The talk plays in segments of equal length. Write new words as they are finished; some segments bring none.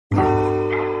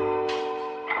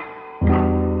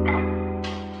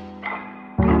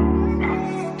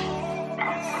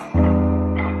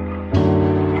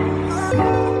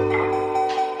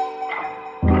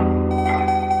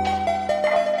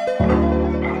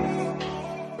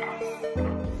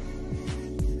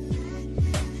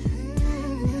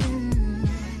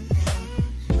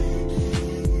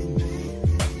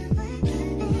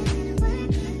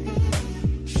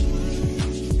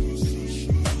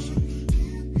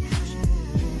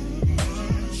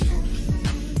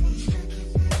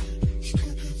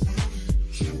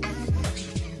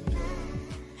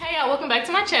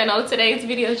channel. Today's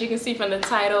video, as you can see from the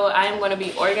title, I am going to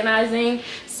be organizing.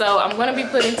 So I'm going to be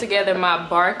putting together my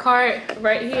bar cart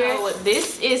right here. So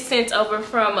this is sent over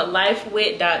from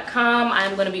Lifewit.com.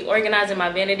 I'm going to be organizing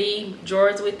my vanity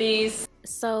drawers with these.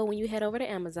 So when you head over to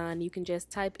Amazon, you can just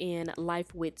type in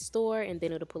Lifewit store and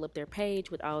then it'll pull up their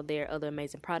page with all their other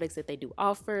amazing products that they do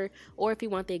offer. Or if you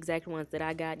want the exact ones that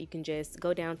I got, you can just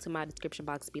go down to my description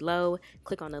box below,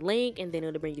 click on the link, and then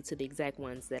it'll bring you to the exact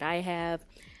ones that I have.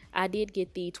 I did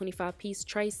get the 25-piece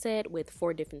tray set with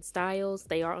 4 different styles.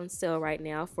 They are on sale right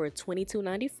now for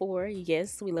 $22.94.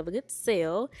 Yes, we love a good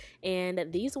sale.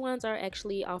 And these ones are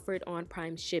actually offered on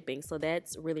Prime shipping, so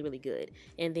that's really, really good.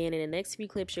 And then in the next few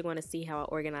clips, you're going to see how I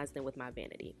organize them with my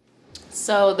vanity.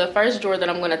 So the first drawer that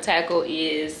I'm going to tackle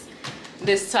is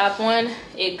this top one.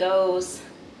 It goes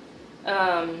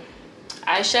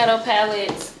eyeshadow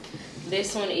palettes.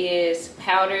 This one is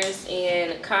powders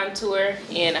and contour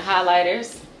and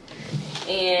highlighters.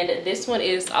 And this one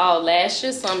is all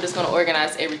lashes, so I'm just going to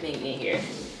organize everything in here.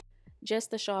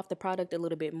 Just to show off the product a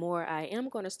little bit more, I am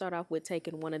going to start off with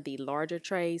taking one of the larger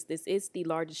trays. This is the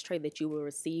largest tray that you will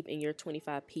receive in your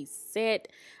 25-piece set.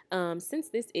 Since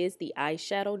this is the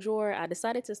eyeshadow drawer, I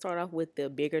decided to start off with the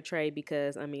bigger tray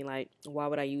because, I mean, like, why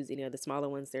would I use any of the smaller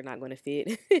ones? They're not going to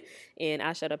fit. And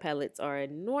eyeshadow palettes are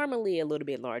normally a little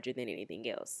bit larger than anything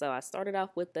else. So I started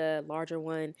off with the larger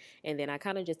one, and then I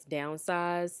kind of just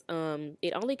downsized.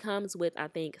 It only comes with, I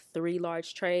think, 3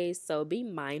 large trays, so be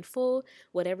mindful.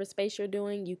 Whatever space you're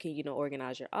doing, you can,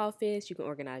 organize your office, you can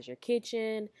organize your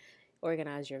kitchen,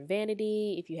 organize your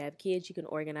vanity. If you have kids, you can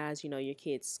organize, your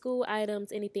kids' school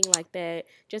items, anything like that.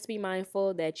 Just be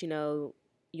mindful that, you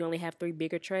only have 3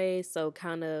 bigger trays, so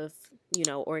kind of,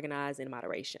 organize in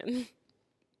moderation.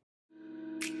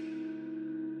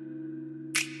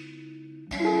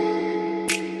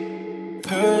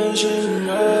 Persian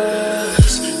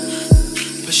rose,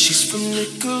 but she's from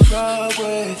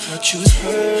Nicaragua. Thought you was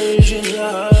Persian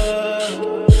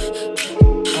love.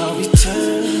 Are we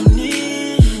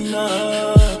turning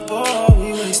up or are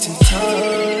we wasting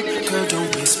time? Girl,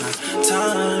 don't waste my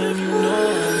time. No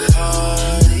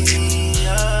party, I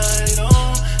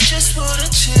don't just wanna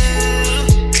chill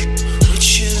with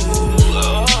you. Oh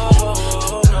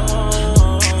no,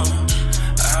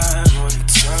 I wanna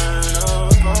turn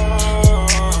up on.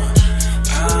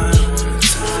 I wanna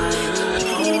turn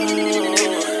on.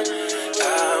 I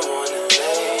wanna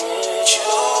lay with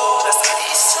you. That's the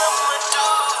least I'ma do.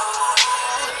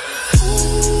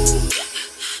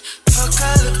 Fuck, I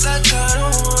look like I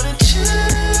don't wanna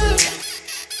chill.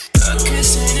 I'm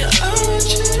kissing your eye, I want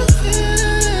you to feel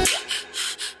it.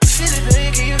 Feel it, baby,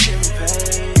 can you feel me,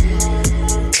 baby?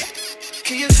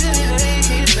 Can you feel it, baby,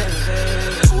 can you feel me,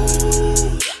 baby?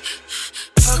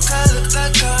 Fuck, I look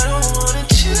like I don't wanna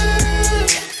chill.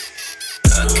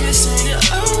 I'm kissing your eye,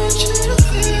 I want you to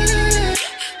feel it.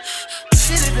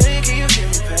 Feel it, baby, can you feel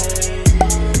me, baby?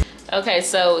 Okay,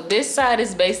 so this side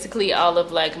is basically all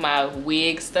of like my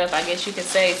wig stuff, I guess you could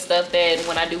say. Stuff that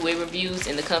when I do wig reviews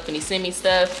and the company send me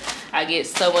stuff, I get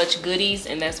so much goodies,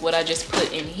 and that's what I just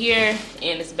put in here.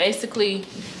 And it's basically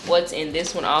what's in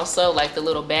this one also, like the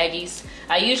little baggies.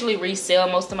 I usually resell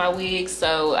most of my wigs,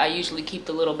 so I usually keep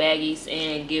the little baggies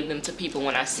and give them to people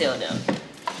when I sell them.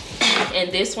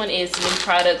 And this one is new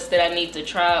products that I need to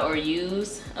try or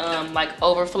use, like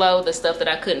overflow, the stuff that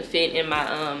I couldn't fit in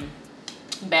my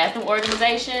bathroom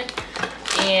organization.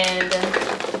 And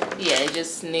yeah, it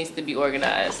just needs to be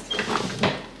organized.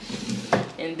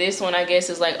 And this one, I guess,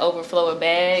 is like overflow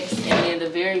bags. And then the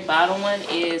very bottom one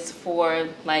is for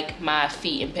like my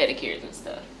feet and pedicures and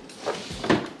stuff.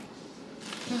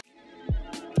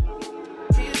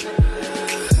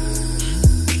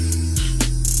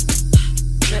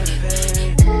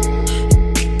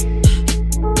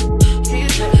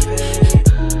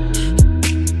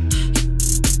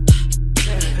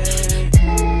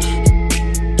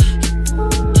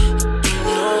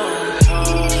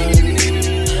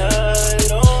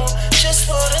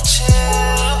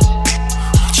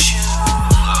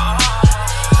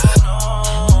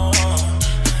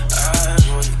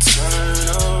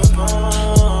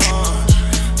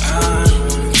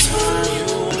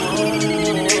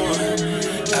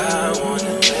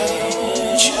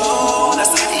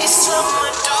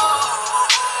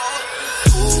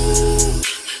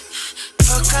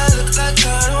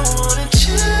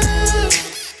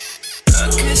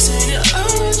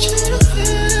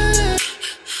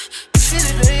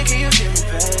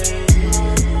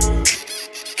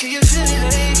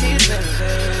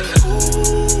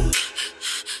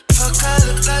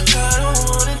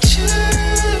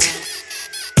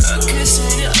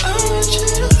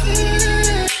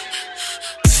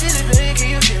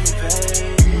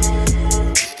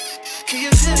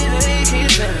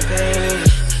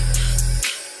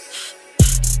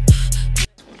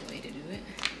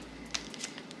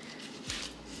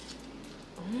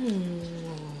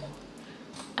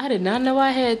 did not know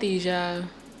I had these, y'all.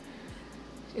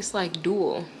 It's like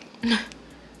dual.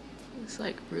 It's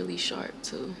like really sharp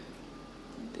too.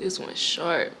 This one's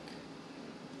sharp.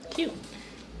 Cute.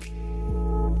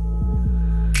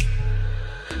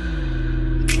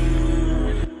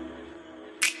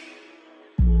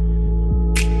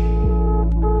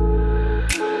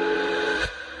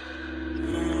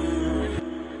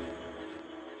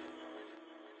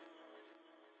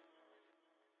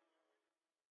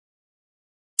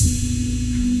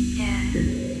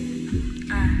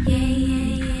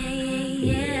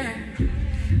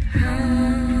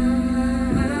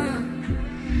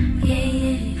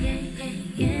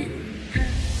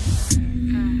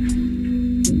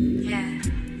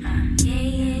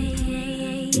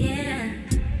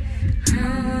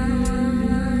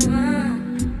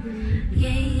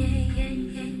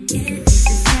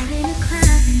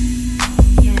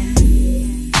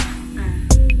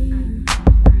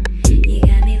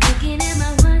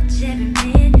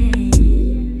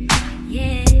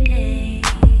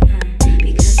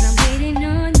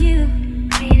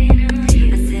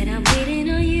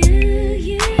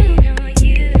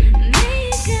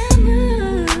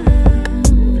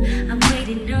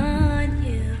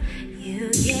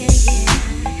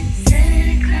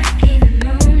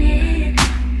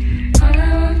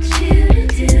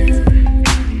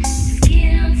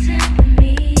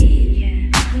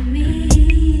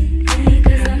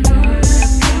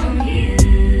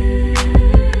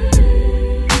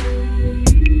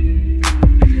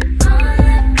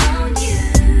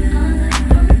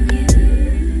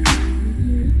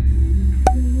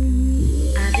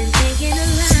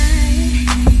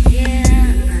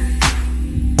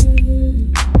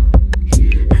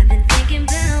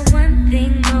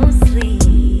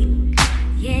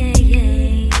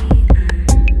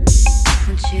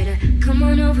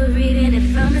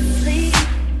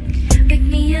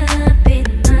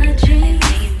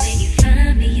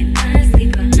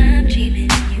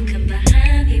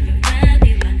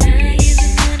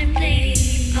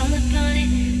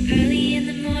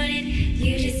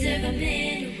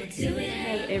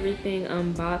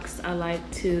 Unboxed, I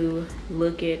like to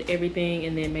look at everything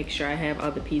and then make sure I have all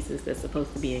the pieces that's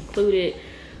supposed to be included,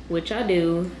 which I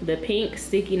do. The pink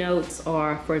sticky notes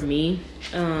are for me.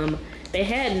 They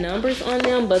had numbers on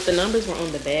them, but the numbers were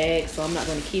on the bag, so I'm not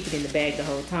going to keep it in the bag the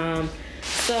whole time.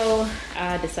 So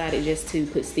I decided just to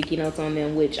put sticky notes on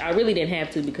them, which I really didn't have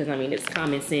to because I mean it's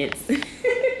common sense.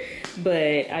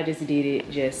 But I just did it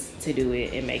just to do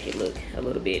it and make it look a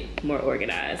little bit more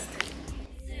organized.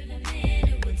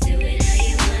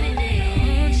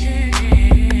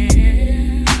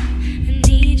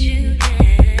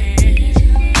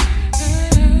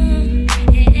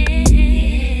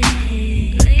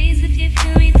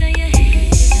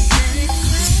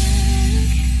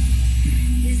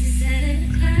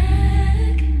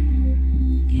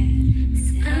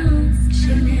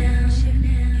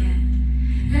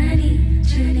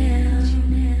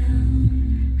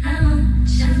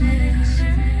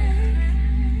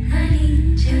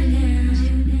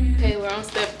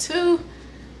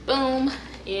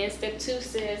 Step 2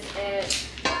 says add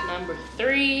number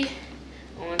 3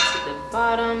 onto the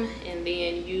bottom and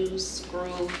then use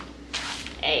screw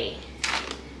A.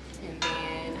 And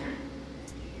then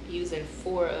using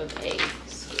 4 of A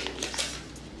screws.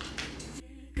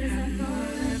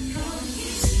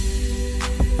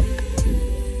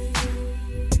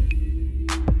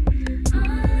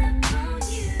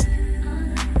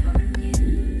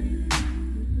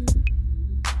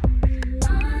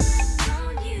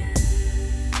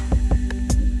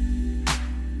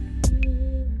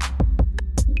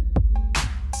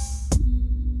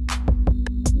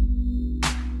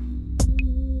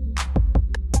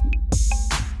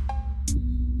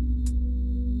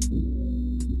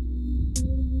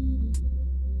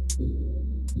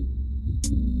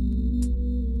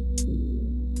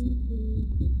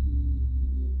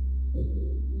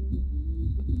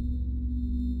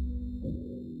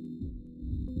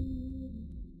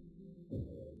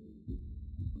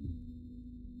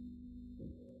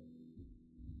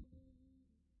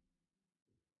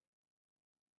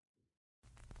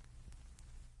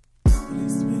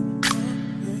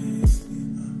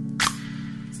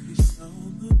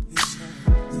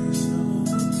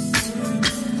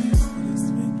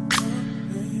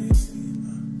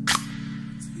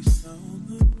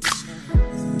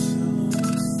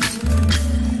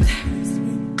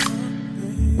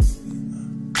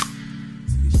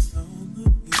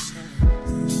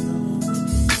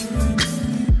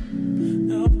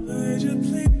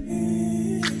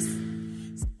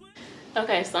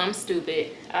 Okay, so I'm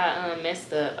stupid. I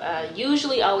messed up. I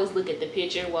usually always look at the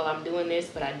picture while I'm doing this,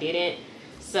 but I didn't.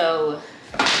 So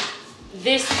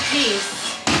this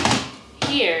piece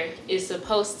here is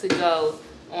supposed to go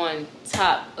on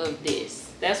top of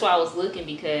this. That's why I was looking,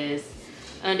 because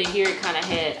under here it kind of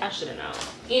had, I should have known.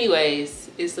 Anyways,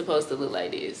 it's supposed to look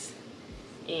like this.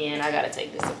 And I gotta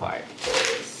take this apart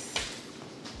because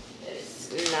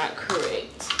it's not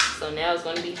correct. So now it's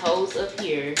gonna be holes up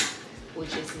here,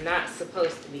 which is not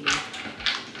supposed to be.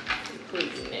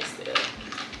 Completely messed it up.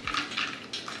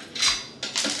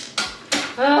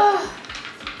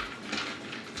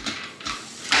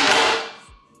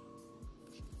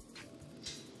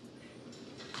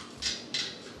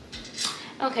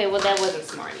 Okay, well that wasn't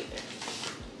smart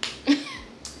either.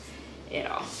 At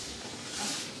all.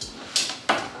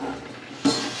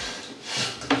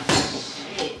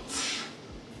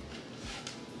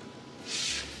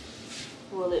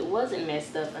 Well, it wasn't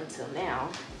messed up until now.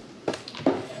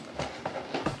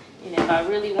 And if I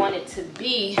really wanted to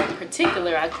be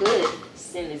particular, I could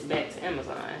send this back to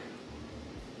Amazon.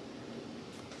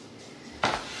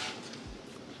 But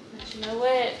you know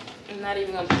what? I'm not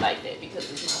even gonna be like that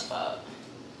because it's my fault.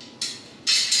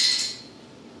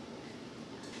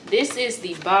 This is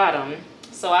the bottom.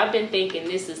 So I've been thinking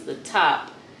this is the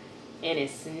top, and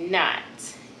it's not.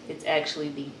 It's actually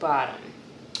the bottom.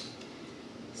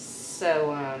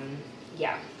 So,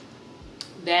 yeah,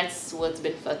 that's what's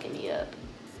been fucking me up.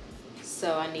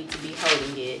 So I need to be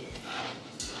holding it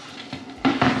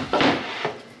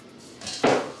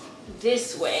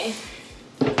this way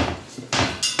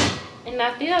and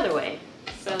not the other way.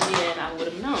 So then I would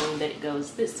have known that it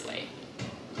goes this way.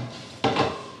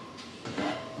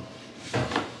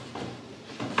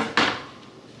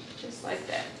 Just like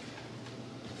that.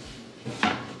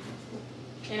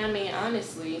 And I mean,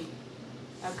 honestly,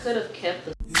 I could have kept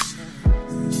the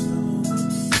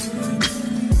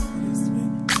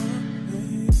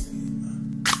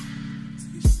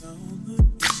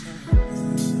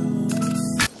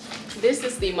This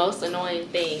is the most annoying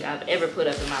thing I've ever put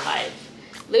up in my life.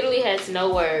 Literally has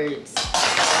no words. So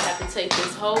I have to take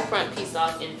this whole front piece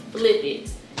off and flip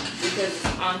it because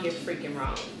it's on here freaking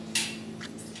wrong.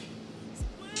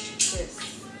 Just,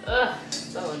 ugh,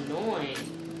 so annoying.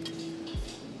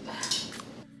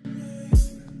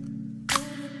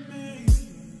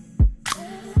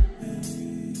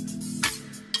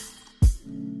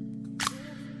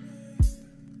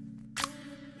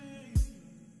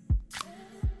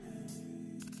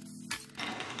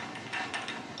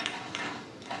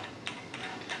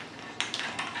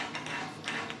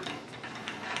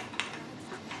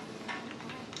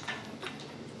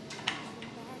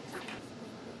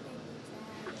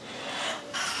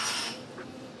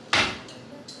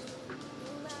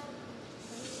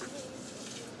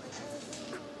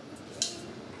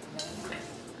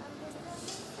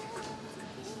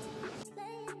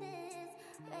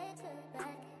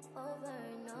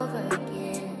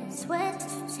 Sweat to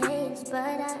change, but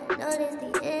I noticed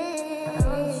the end.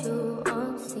 Don't you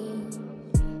on scene?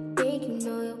 Think you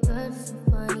know your girl so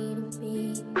funny to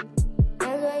me.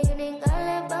 That's why you didn't got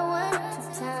left by one at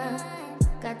a time.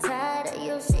 Got tired of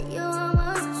your shit, you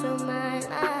almost your mind.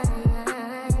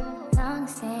 Long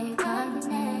stay, call your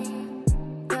name.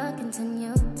 You'll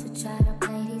continue to try to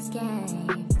play these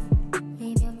games.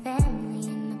 Leave your family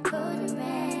in the cold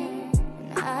rain.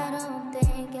 And I don't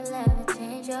think you'll ever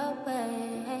change your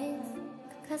ways.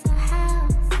 Cause our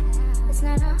house is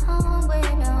not a home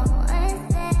where no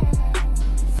one's there.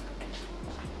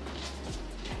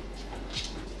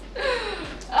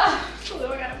 Oh, we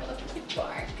got a motherfucking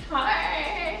bar card.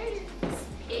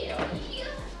 Hell yeah.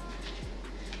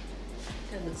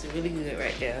 That looks really good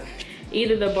right there.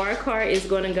 Either the bar card is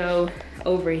gonna go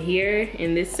over here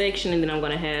in this section, and then I'm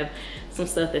gonna have some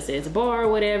stuff that says bar or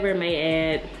whatever,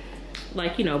 may add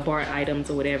like, you know, bar items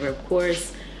or whatever, of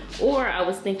course. Or I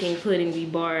was thinking putting the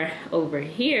bar over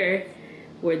here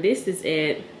where this is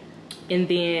at, and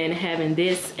then having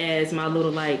this as my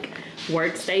little like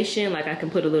workstation. Like I can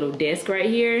put a little desk right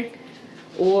here,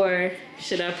 or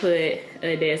should I put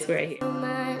a desk right here?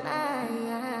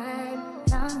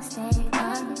 Long stay,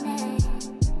 call your name.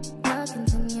 You'll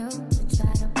continue to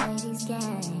try to play these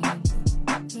games.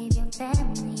 Leave your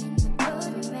family in the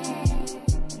cold rain.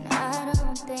 And I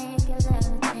don't think you'll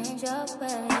ever change your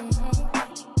ways.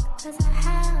 Cause our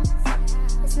house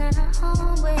is not a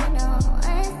home where no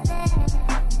one's there.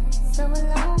 So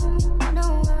alone, no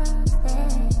one's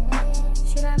there.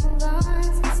 Should I move on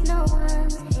since no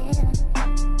one's here?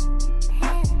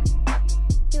 Hey,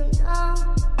 you know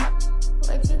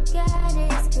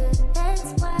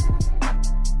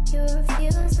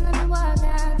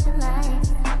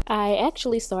I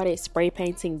actually started spray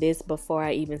painting this before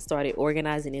I even started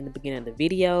organizing in the beginning of the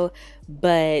video,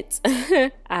 but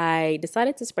I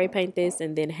decided to spray paint this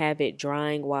and then have it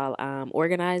drying while I'm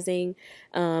organizing.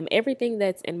 Everything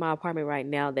that's in my apartment right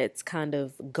now that's kind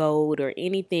of gold or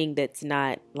anything that's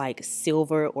not like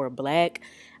silver or black,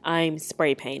 I'm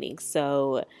spray painting.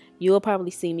 So you'll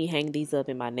probably see me hang these up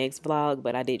in my next vlog,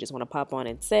 but I did just want to pop on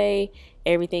and say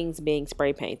everything's being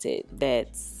spray painted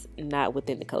that's not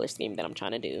within the color scheme that I'm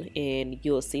trying to do, and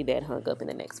you'll see that hung up in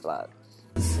the next vlog.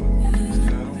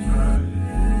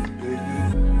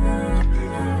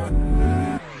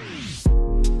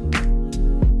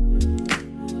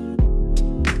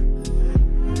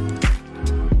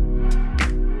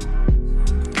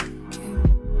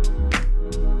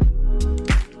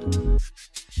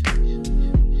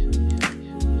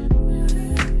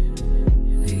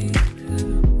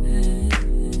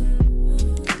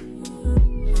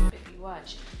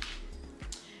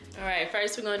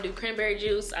 First, we're gonna do cranberry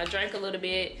juice. I drank a little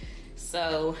bit,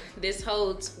 so this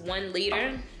holds 1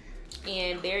 liter,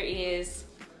 and there is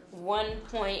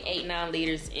 1.89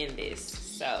 liters in this.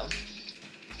 So,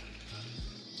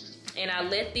 and I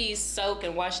let these soak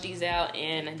and wash these out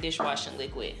in dishwashing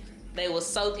liquid. They were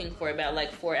soaking for about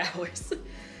like 4 hours,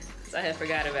 so I had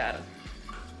forgot about them.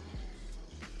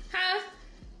 Huh?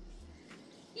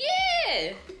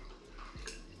 Yeah.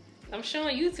 I'm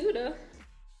showing you too, though.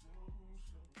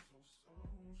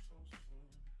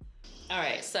 All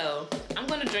right, so I'm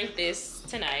gonna drink this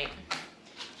tonight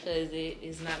because it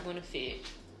is not gonna fit.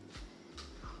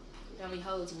 It only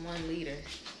holds 1 liter.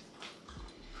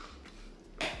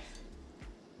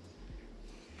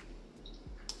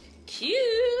 Cute.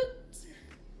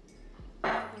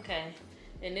 Okay,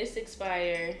 and this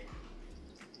expired.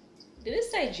 Did it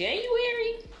say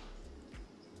January?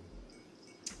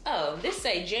 Oh, this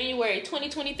say January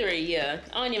 2023. Yeah,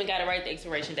 I don't even gotta write the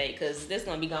expiration date because this is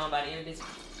gonna be gone by the end of this.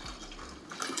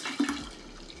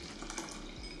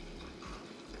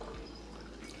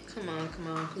 Come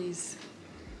on, please.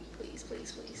 Please,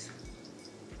 please, please.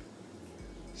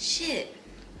 Shit.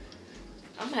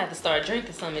 I'm gonna have to start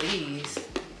drinking some of these.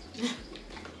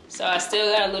 So I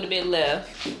still got a little bit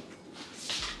left.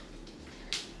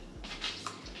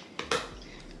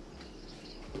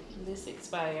 This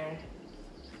expired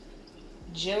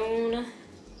June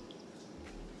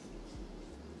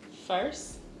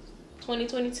 1st,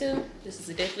 2022. This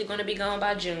is definitely gonna be gone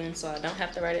by June, so I don't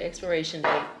have to write an expiration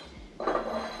date.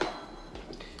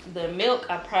 The milk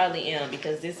I probably am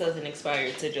because this doesn't expire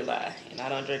till July and I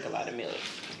don't drink a lot of milk.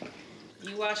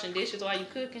 You washing dishes while you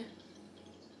cooking?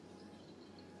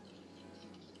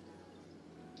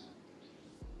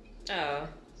 Oh.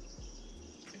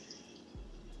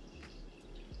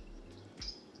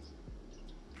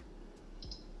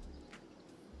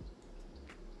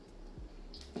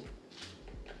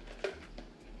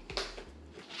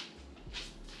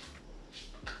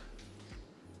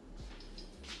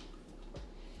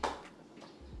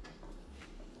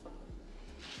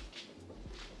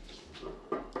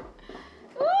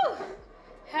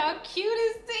 Cute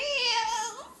is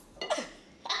this?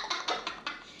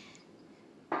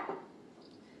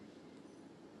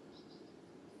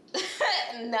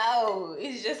 No,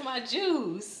 it's just my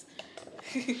juice.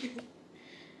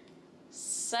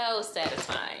 So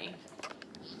satisfying.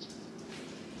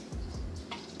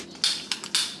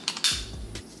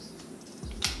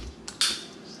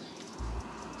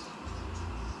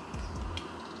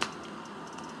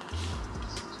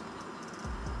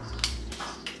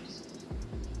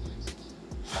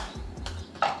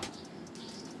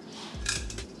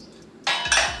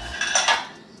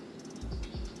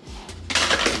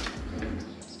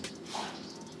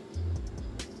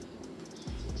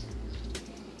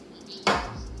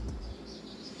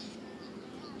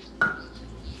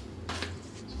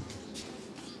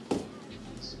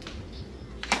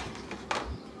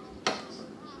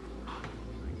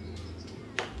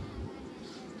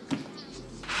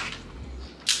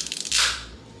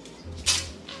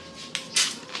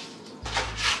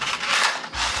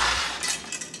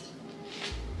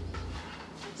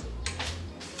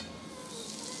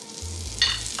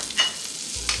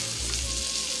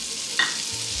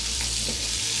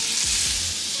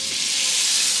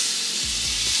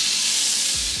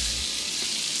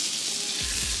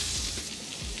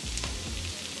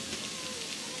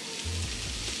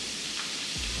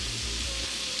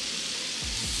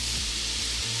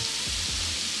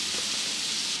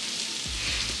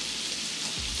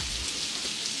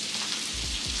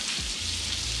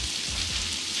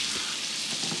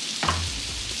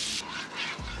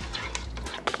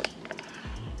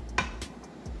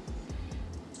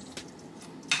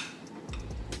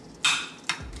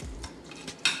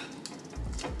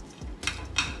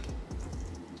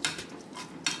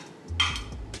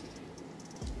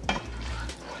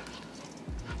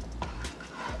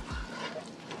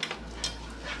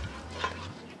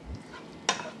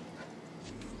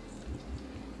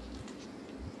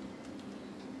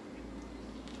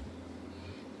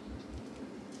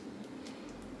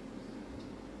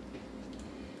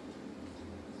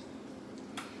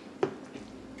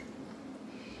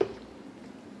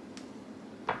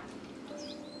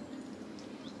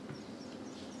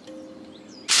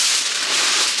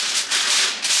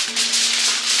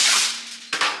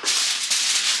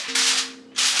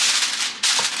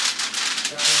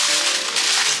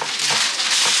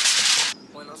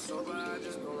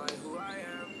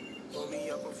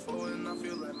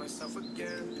 myself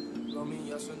again. Blow me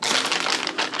yes and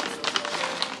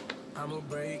I'ma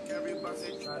break every box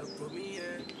they try to put me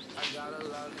in. I got a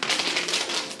lot of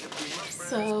things to be my friend.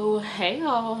 So hey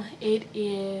y'all, it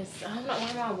is, I don't know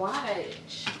why my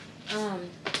watch.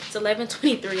 It's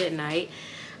 11:23 at night.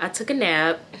 I took a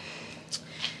nap.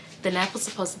 The nap was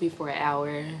supposed to be for an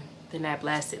hour. The nap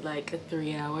lasted like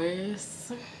 3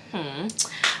 hours.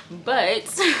 But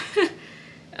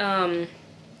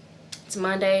it's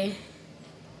Monday.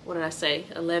 What did I say?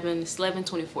 It's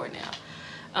 11:24 now.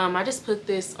 I just put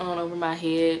this on over my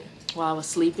head while I was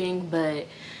sleeping, but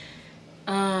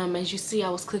as you see, I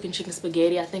was cooking chicken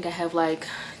spaghetti. I think I have like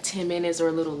 10 minutes or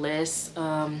a little less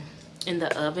in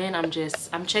the oven.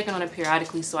 I'm checking on it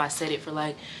periodically, so I set it for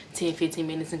like 10-15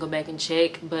 minutes and go back and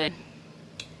check. But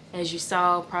as you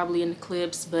saw probably in the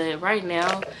clips, but right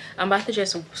now I'm about to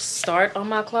just start on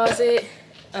my closet.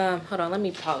 Hold on, let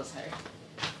me pause her.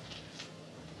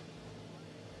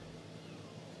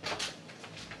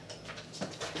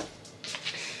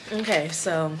 Okay,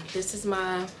 so this is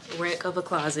my wreck of a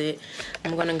closet.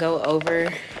 I'm gonna go over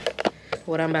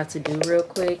what I'm about to do real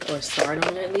quick, or start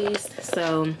on at least.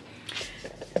 So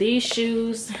these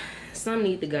shoes, some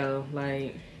need to go.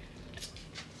 Like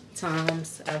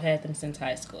Toms, I've had them since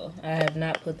high school. I have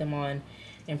not put them on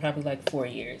in probably like 4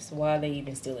 years. Why are they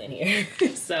even still in here?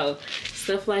 So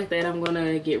stuff like that I'm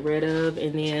gonna get rid of.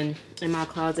 And then in my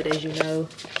closet, as you know,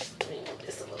 let me move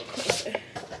this a little closer.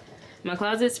 My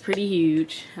closet's pretty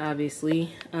huge,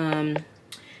 obviously.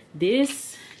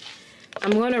 This, I'm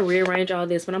going to rearrange all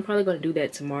this, but I'm probably going to do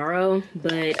that tomorrow.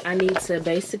 But I need to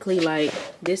basically, like,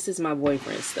 this is my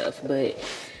boyfriend's stuff, but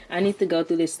I need to go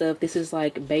through this stuff. This is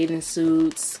like bathing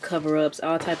suits, cover-ups,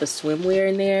 all type of swimwear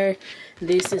in there.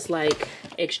 This is like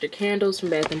extra candles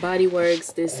from Bath & Body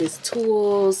Works. This is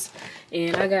tools,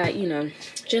 and I got, you know,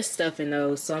 just stuff in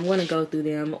those. So I'm going to go through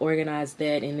them, organize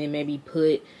that, and then maybe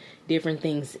put different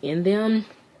things in them.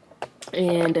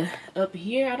 And up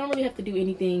here, I don't really have to do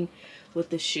anything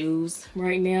with the shoes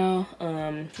right now.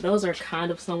 Those are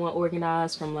kind of somewhat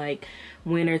organized, from like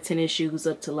winter tennis shoes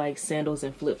up to like sandals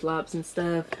and flip-flops and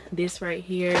stuff. This right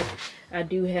here, I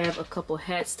do have a couple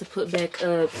hats to put back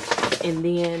up. And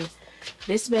then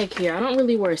this back here, I don't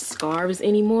really wear scarves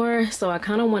anymore, so I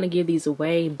kind of want to give these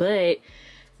away. But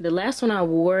the last one I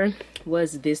wore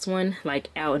was this one, like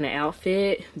out in the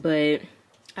outfit, but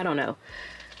I don't know.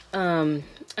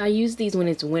 I use these when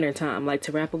it's winter time, like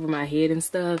to wrap over my head and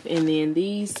stuff. And then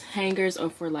these hangers are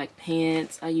for like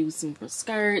pants. I use them for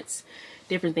skirts,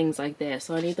 different things like that.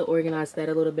 So I need to organize that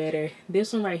a little better.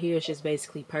 This one right here is just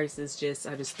basically purses.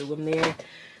 I just threw them there.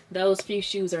 Those few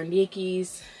shoes are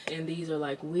Nikki's, and these are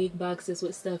like wig boxes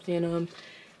with stuff in them,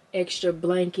 extra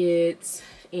blankets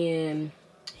and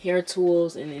hair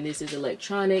tools. And then this is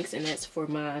electronics, and that's for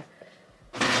my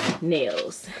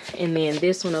nails. And then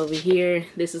this one over here,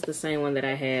 this is the same one that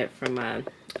I had from my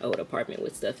old apartment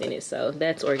with stuff in it, so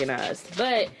that's organized.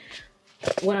 But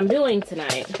what I'm doing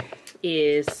tonight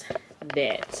is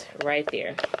that right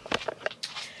there.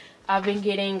 I've been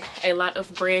getting a lot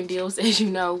of brand deals, as you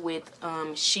know, with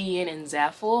Shein and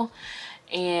Zaful,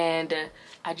 and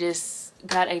I just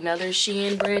got another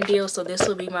Shein brand deal, so this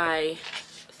will be my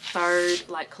third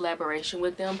like collaboration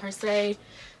with them per se.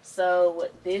 So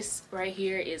this right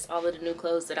here is all of the new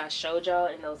clothes that I showed y'all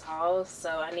in those hauls.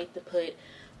 So I need to put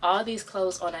all these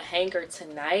clothes on a hanger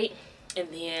tonight, and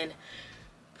then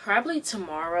probably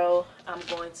tomorrow I'm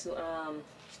going to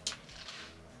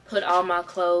put all my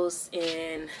clothes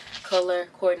in color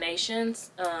coordinations.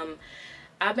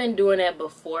 I've been doing that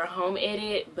before Home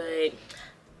Edit, but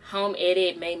Home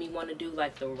Edit made me want to do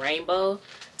like the rainbow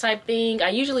type thing. I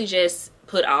usually just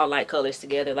put all light colors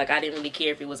together. Like I didn't really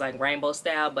care if it was like rainbow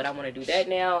style, but I want to do that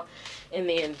now. And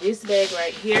then this bag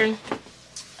right here,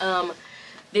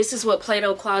 this is what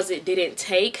Play-Doh Closet didn't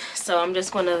take, so I'm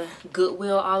just gonna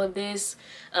Goodwill all of this.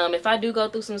 If I do go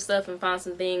through some stuff and find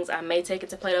some things, I may take it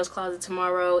to Play-Doh's Closet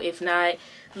tomorrow. If not,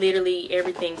 literally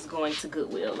everything's going to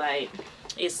Goodwill. Like,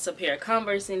 it's a pair of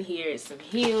Converse in here, it's some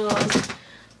heels,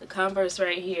 the Converse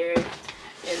right here,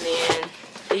 and then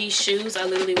these shoes I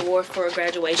literally wore for a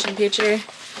graduation picture.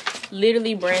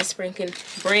 Literally brand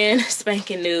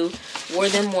spanking new. Wore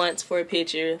them once for a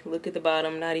picture. Look at the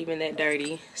bottom, not even that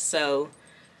dirty. So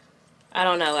I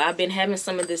don't know, I've been having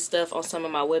some of this stuff on some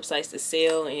of my websites to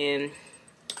sell, and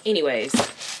anyways,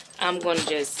 I'm gonna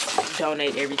just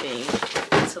donate everything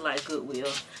to like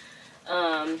Goodwill.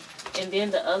 And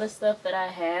then the other stuff that I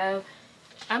have,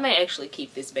 I may actually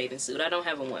keep this bathing suit. I don't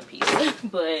have a one piece,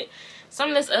 but some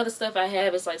of this other stuff I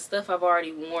have is like stuff I've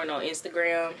already worn on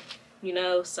Instagram, you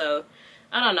know. So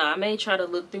I don't know, I may try to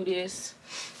look through this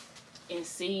and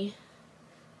see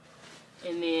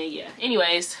And then yeah,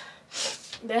 anyways,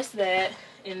 that's that.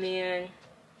 And then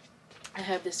I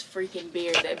have this freaking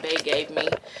bear that Bae gave me.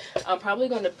 I'm probably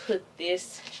gonna put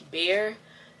this bear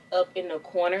up in the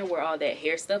corner where all that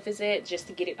hair stuff is at, just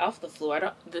to get it off the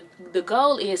floor. The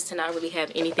goal is to not really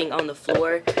have anything on the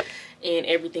floor and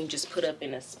everything just put up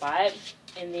in a spot.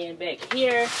 And then back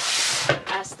here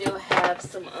I still have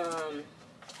some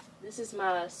this is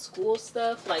my school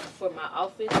stuff, like for my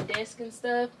office desk and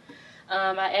stuff.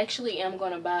 I actually am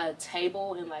gonna buy a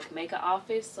table and like make an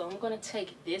office, so I'm gonna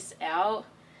take this out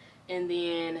and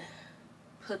then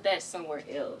put that somewhere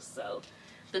else. So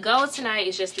the goal tonight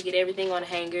is just to get everything on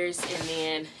hangers and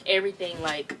then everything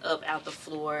like up out the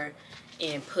floor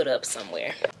and put up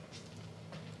somewhere.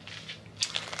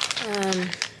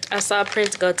 I saw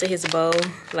Prince go to his bowl,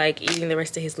 like eating the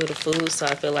rest of his little food, so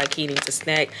I feel like he needs a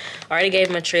snack. I already gave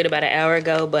him a treat about an hour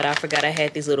ago, but I forgot I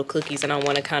had these little cookies and I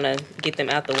want to kind of get them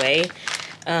out the way.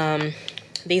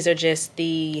 These are just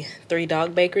the 3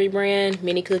 Dog Bakery brand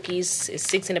mini cookies. It's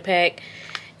 6 in a pack,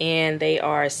 and they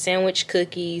are sandwich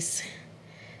cookies,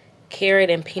 carrot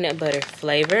and peanut butter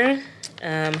flavor.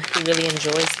 He really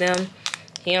enjoys them.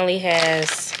 He only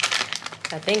has,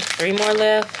 I think, 3 more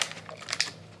left.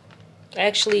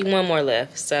 Actually, 1 more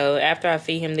left. So after I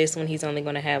feed him this one, he's only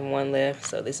going to have 1 left.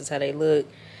 So this is how they look.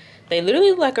 They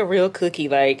literally look like a real cookie.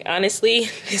 Like, honestly,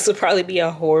 this would probably be a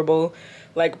horrible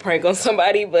like prank on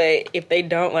somebody, but if they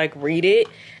don't like read it,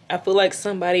 I feel like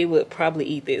somebody would probably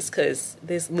eat this, because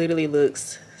this literally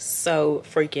looks so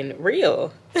freaking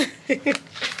real.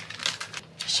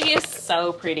 She is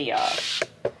so pretty, y'all.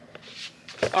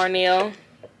 Arnell,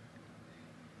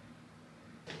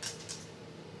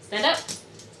 stand up.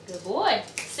 Good boy.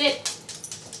 Sit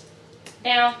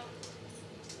down.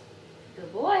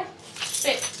 Good boy.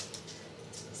 Sit.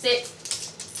 Sit.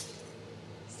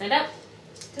 Stand up.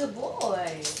 Good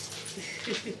boy.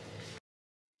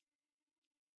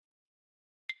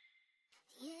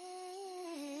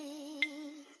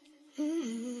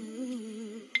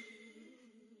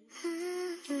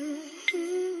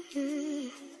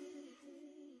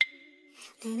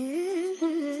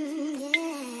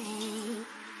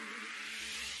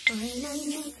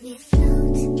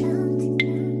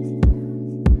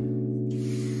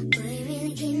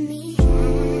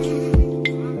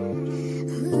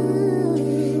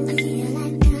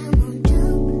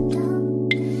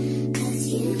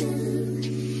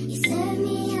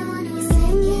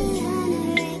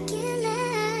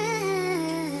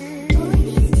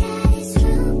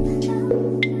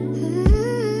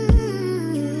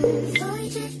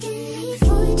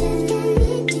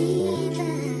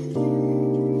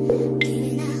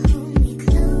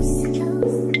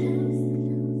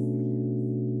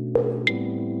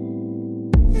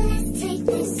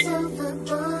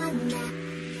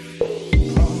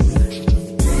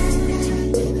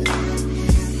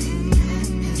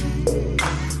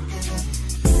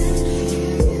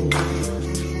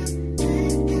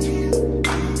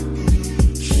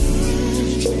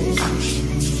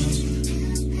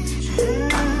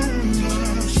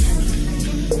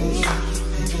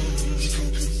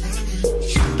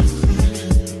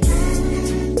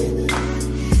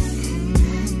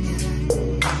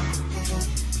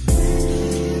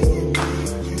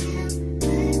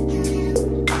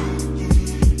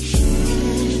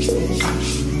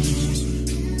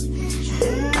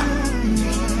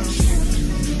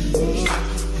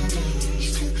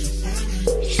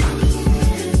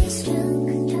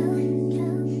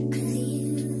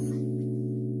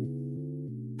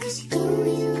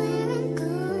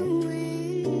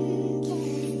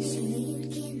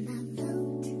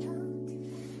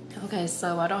 Okay,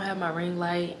 so I don't have my ring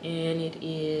light and it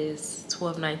is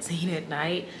 12:19 at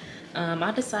night.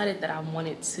 I decided that I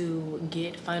wanted to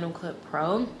get Final Cut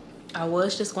Pro. I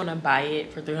was just gonna buy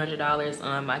it for $300.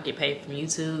 I get paid from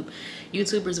YouTube.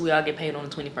 YouTubers, we all get paid on the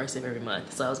 21st of every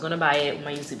month. So I was gonna buy it with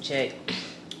my YouTube check.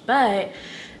 But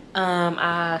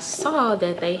I saw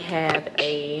that they have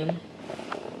a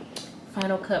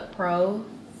Final Cut Pro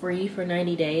free for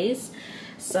 90 days.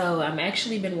 So I'm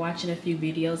actually been watching a few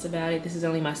videos about it. This is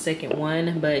only my second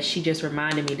one, but she just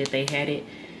reminded me that they had it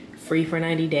free for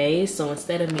 90 days. So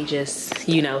instead of me just,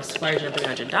 you know, splurging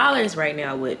 $300 right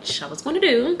now, which I was going to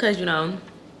do because, you know,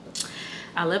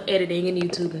 I love editing and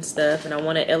YouTube and stuff, and I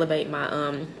want to elevate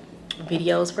my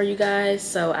videos for you guys.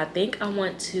 So I think I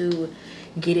want to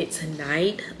get it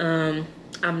tonight.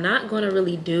 I'm not going to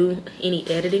really do any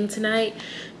editing tonight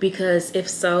because if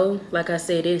so, like I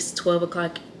said, it's 12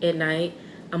 o'clock at night.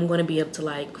 I'm going to be up to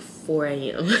like 4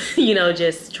 a.m. you know,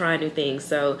 just trying new things.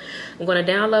 So I'm going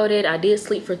to download it. I did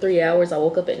sleep for 3 hours. I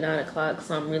woke up at 9 o'clock,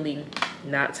 so I'm really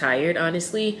not tired,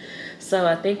 honestly. So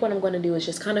I think what I'm going to do is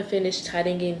just kind of finish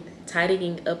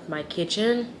tidying up my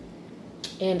kitchen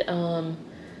and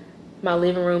my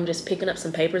living room, just picking up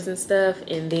some papers and stuff,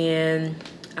 and then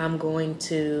I'm going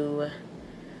to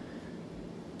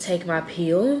take my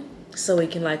pill so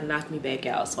it can like knock me back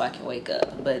out so I can wake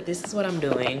up. But this is what I'm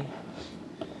doing.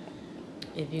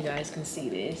 If you guys can see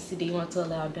this. Do you want to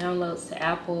allow downloads to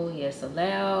Apple? Yes,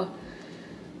 allow.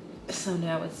 So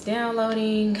now it's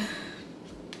downloading.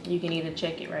 You can either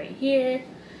check it right here.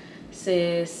 It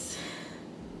says,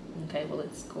 okay, well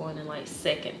it's going in like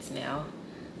seconds now.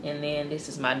 And then this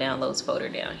is my downloads folder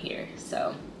down here.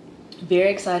 So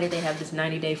very excited they have this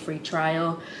 90-day free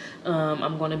trial.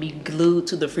 I'm gonna be glued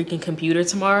to the freaking computer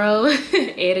tomorrow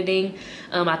editing.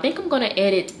 I think I'm gonna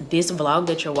edit this vlog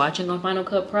that you're watching on Final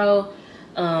Cut Pro.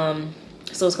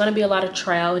 So it's gonna be a lot of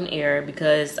trial and error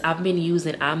because I've been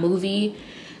using iMovie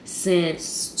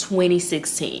since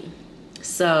 2016.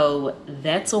 So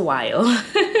that's a while.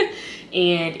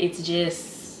 And it's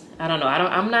just, I don't know,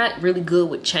 I'm not really good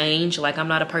with change. Like, I'm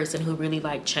not a person who really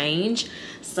like change.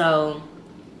 So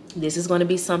this is going to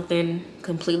be something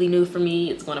completely new for me.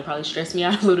 It's going to probably stress me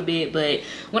out a little bit. But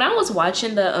when I was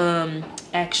watching the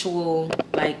actual,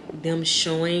 like, them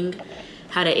showing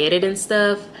how to edit and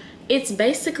stuff, it's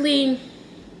basically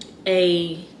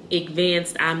a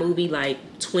advanced iMovie, like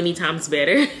 20 times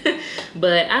better.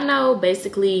 But I know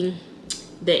basically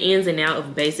the ins and out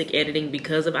of basic editing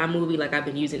because of iMovie. Like, I've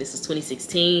been using this since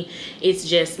 2016. It's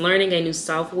just learning a new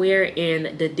software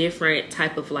and the different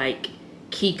type of like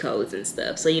key codes and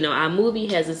stuff. So, you know, iMovie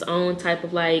has its own type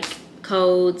of like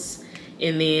codes,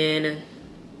 and then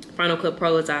Final Cut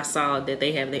Pro, as I saw that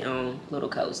they have their own little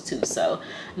codes too. So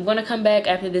I'm gonna come back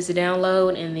after this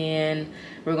download, and then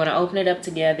we're gonna open it up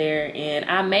together, and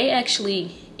I may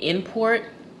actually import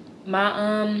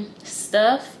my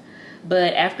stuff.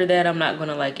 But after that, I'm not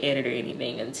gonna like edit or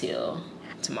anything until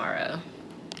tomorrow.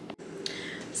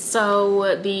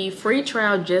 So the free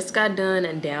trial just got done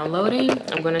and downloading.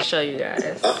 I'm gonna show you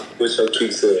guys. Oh, what's so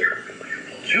cute, sir?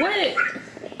 What?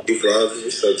 You vlog,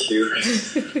 you're so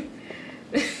cute.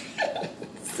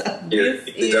 So don't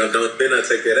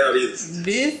take that out either.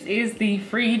 This is the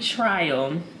free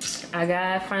trial. I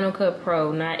got Final Cut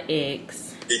Pro, not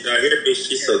X.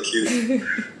 She's so cute.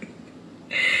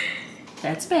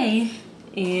 That's Faye,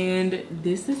 and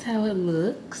this is how it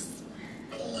looks.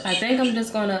 I think I'm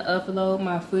just gonna upload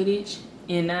my footage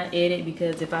and not edit,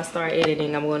 because if I start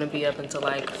editing, I'm gonna be up until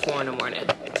like 4 in the morning.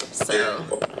 So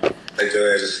take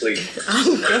your ass to sleep.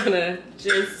 I'm gonna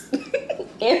just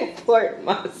import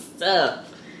my stuff.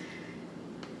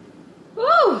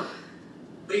 Woo!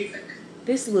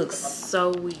 This looks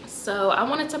so weird. So I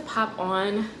wanted to pop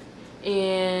on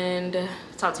and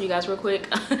talk to you guys real quick.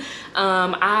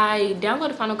 I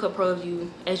downloaded Final Cut Pro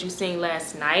as you seen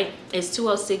last night. It's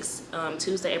 2:06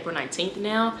 Tuesday, April 19th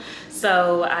now.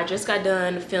 So I just got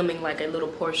done filming like a little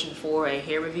portion for a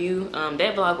hair review.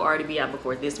 That vlog will already be out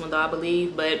before this one though, I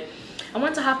believe. But I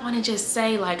wanted to hop on and just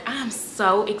say, like, I'm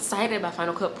so excited about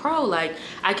Final Cut Pro. Like,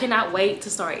 I cannot wait to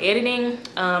start editing.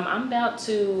 I'm about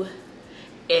to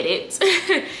edit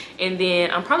and then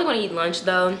I'm probably gonna eat lunch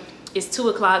though. It's 2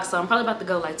 o'clock, so I'm probably about to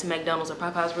go like to McDonald's or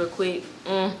Popeyes real quick.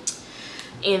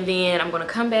 And then I'm gonna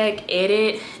come back,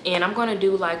 edit, and I'm gonna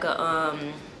do like a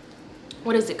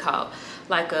what is it called?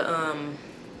 Like a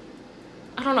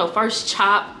I don't know, first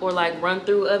chop or like run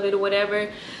through of it or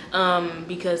whatever.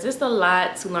 Because it's a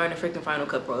lot to learn the freaking Final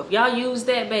Cut Pro. If y'all use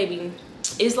that, baby,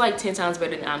 it's like 10 times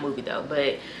better than iMovie though.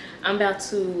 But I'm about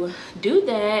to do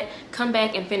that, come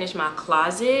back and finish my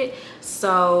closet.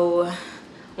 So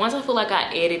once I feel like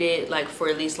I edited like for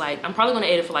at least like, I'm probably gonna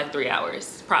edit for like 3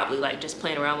 hours, probably, like just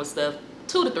playing around with stuff,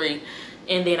 2 to 3.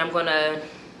 And then I'm gonna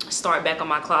start back on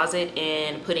my closet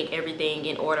and putting everything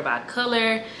in order by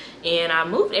color. And I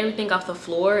moved everything off the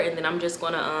floor, and then I'm just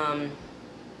gonna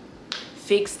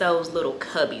fix those little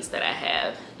cubbies that I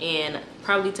have and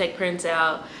probably take prints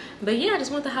out. But yeah, I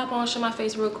just want to hop on, show my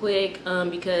face real quick,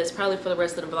 because probably for the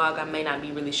rest of the vlog I may not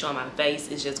be really showing my face.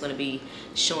 It's just gonna be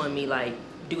showing me like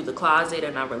do the closet,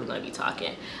 and I'm really gonna be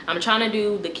talking. I'm trying to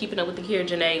do the Keeping Up with Akeira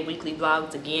Janee weekly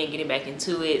vlogs again, getting back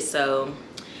into it. So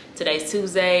today's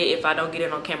Tuesday. If I don't get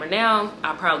it on camera now,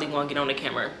 I probably won't get on the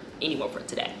camera anymore for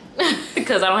today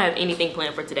because I don't have anything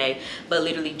planned for today, but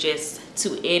literally just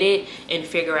to edit and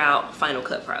figure out Final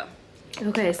Cut Pro.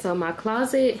 Okay, so my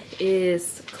closet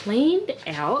is cleaned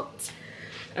out.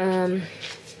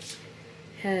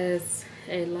 Has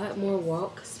a lot more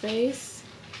walk space,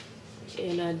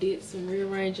 and I did some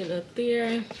rearranging up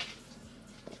there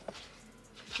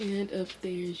and up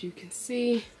there, as you can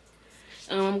see.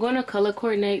 I'm going to color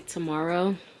coordinate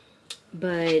tomorrow.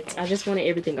 but I just wanted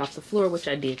everything off the floor, which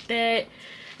I did that.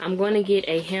 I'm going to get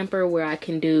a hamper where I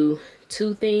can do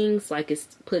 2 things, like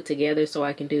it's put together, so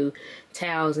I can do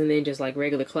towels and then just like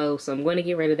regular clothes. So I'm going to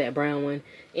get rid of that brown one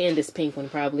and this pink one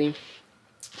probably.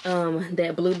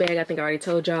 That blue bag, I think I already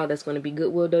told y'all, that's going to be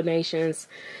Goodwill donations.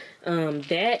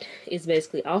 That is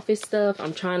basically office stuff.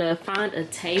 I'm trying to find a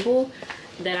table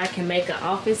that I can make an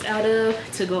office out of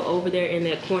to go over there in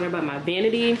that corner by my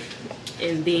vanity.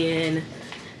 And then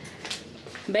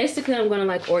basically I'm gonna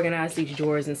like organize these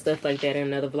drawers and stuff like that in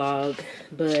another vlog.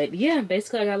 But yeah,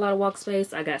 basically I got a lot of walk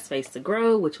space. I got space to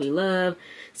grow, which we love.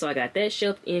 So I got that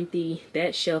shelf empty,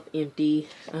 that shelf empty.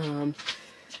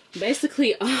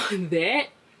 Basically on that,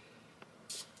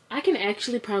 I can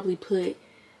actually probably put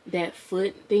that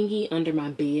foot thingy under my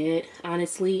bed,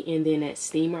 honestly, and then that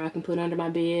steamer I can put under my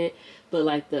bed. But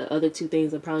like the other 2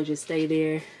 things will probably just stay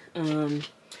there.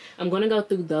 I'm gonna go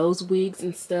through those wigs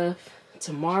and stuff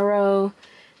tomorrow.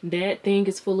 That thing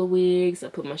is full of wigs. I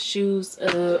put my shoes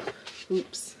up.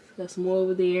 Oops, got some more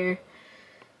over there.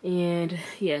 And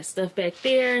yeah, stuff back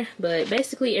there. But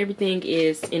basically everything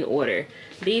is in order.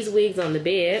 These wigs on the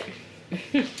bed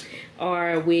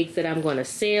are wigs that I'm going to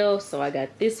sell. So I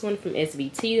got this one from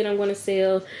SVT that I'm going to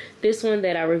sell. This one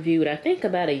that I reviewed, I think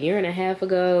about a year and a half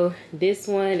ago. This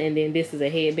one, and then this is a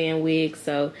headband wig.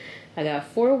 So I got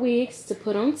 4 wigs to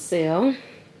put on sale.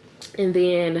 And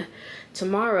then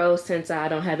tomorrow, since I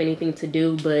don't have anything to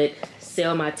do but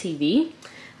sell my TV,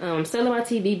 I'm selling my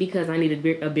TV because I need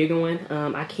a bigger one.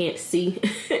 I can't see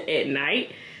at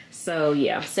night. So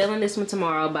yeah, I'm selling this one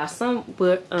tomorrow by some,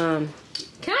 but can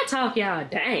I talk, y'all?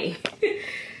 Dang.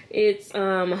 It's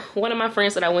one of my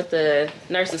friends that I went to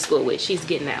nursing school with. She's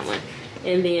getting that one.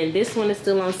 And then this one is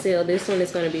still on sale. This one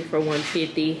is going to be for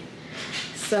 $150.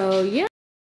 So yeah.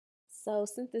 So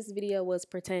since this video was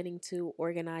pertaining to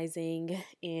organizing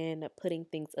and putting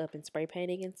things up and spray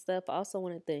painting and stuff, I also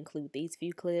wanted to include these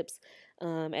few clips.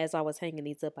 As I was hanging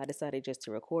these up, I decided just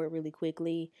to record really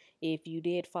quickly. If you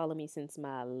did follow me since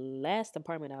my last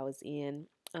apartment I was in,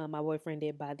 my boyfriend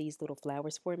did buy these little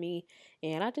flowers for me,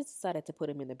 and I just decided to put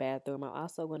them in the bathroom. I'm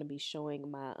also going to be showing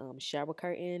my shower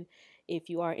curtain. If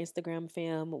you are Instagram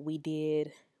fam,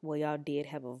 y'all did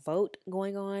have a vote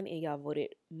going on, and y'all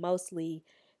voted mostly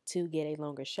to get a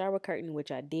longer shower curtain,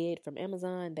 which I did from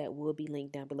Amazon. That will be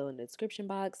linked down below in the description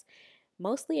box.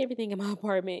 Mostly everything in my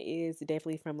apartment is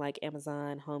definitely from like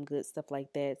Amazon, Home Goods, stuff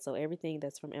like that. So everything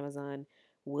that's from Amazon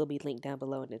will be linked down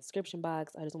below in the description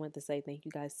box. I just wanted to say thank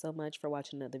you guys so much for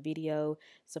watching another video,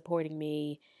 supporting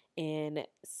me, and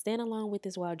staying along with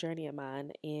this wild journey of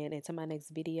mine. And until my next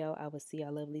video, I will see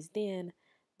y'all lovelies then.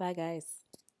 Bye guys.